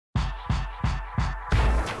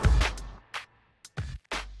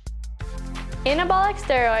Anabolic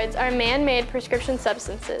steroids are man-made prescription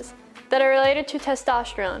substances that are related to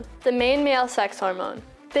testosterone, the main male sex hormone.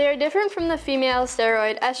 They are different from the female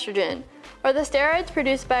steroid estrogen, or the steroids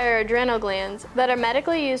produced by our adrenal glands that are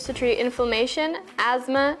medically used to treat inflammation,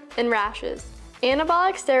 asthma, and rashes.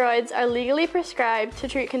 Anabolic steroids are legally prescribed to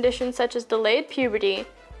treat conditions such as delayed puberty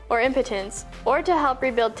or impotence, or to help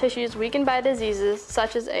rebuild tissues weakened by diseases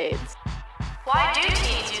such as AIDS. Why do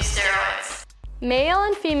teens use steroids? Male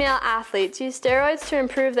and female athletes use steroids to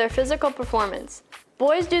improve their physical performance.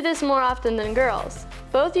 Boys do this more often than girls.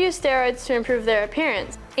 Both use steroids to improve their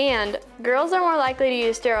appearance, and girls are more likely to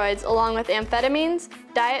use steroids along with amphetamines,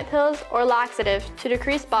 diet pills, or laxatives to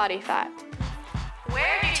decrease body fat.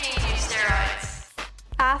 Where do teens use steroids?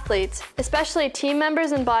 Athletes, especially team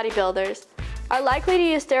members and bodybuilders, are likely to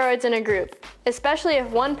use steroids in a group, especially if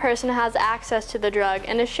one person has access to the drug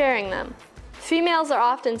and is sharing them. Females are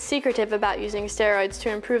often secretive about using steroids to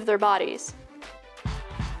improve their bodies.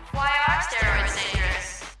 Why are steroids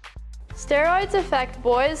dangerous? Steroids affect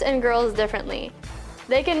boys and girls differently.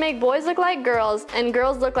 They can make boys look like girls and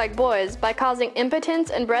girls look like boys by causing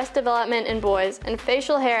impotence and breast development in boys and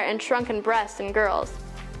facial hair and shrunken breasts in girls.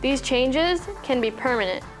 These changes can be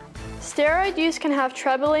permanent. Steroid use can have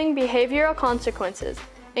troubling behavioral consequences,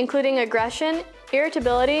 including aggression,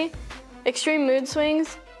 irritability, extreme mood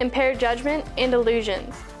swings, impaired judgment, and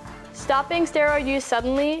illusions. Stopping steroid use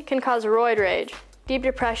suddenly can cause roid rage, deep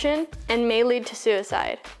depression, and may lead to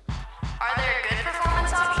suicide. Are there good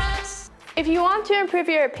performance options? If you want to improve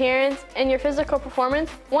your appearance and your physical performance,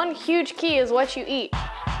 one huge key is what you eat.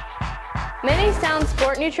 Many sound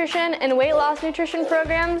sport nutrition and weight loss nutrition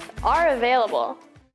programs are available.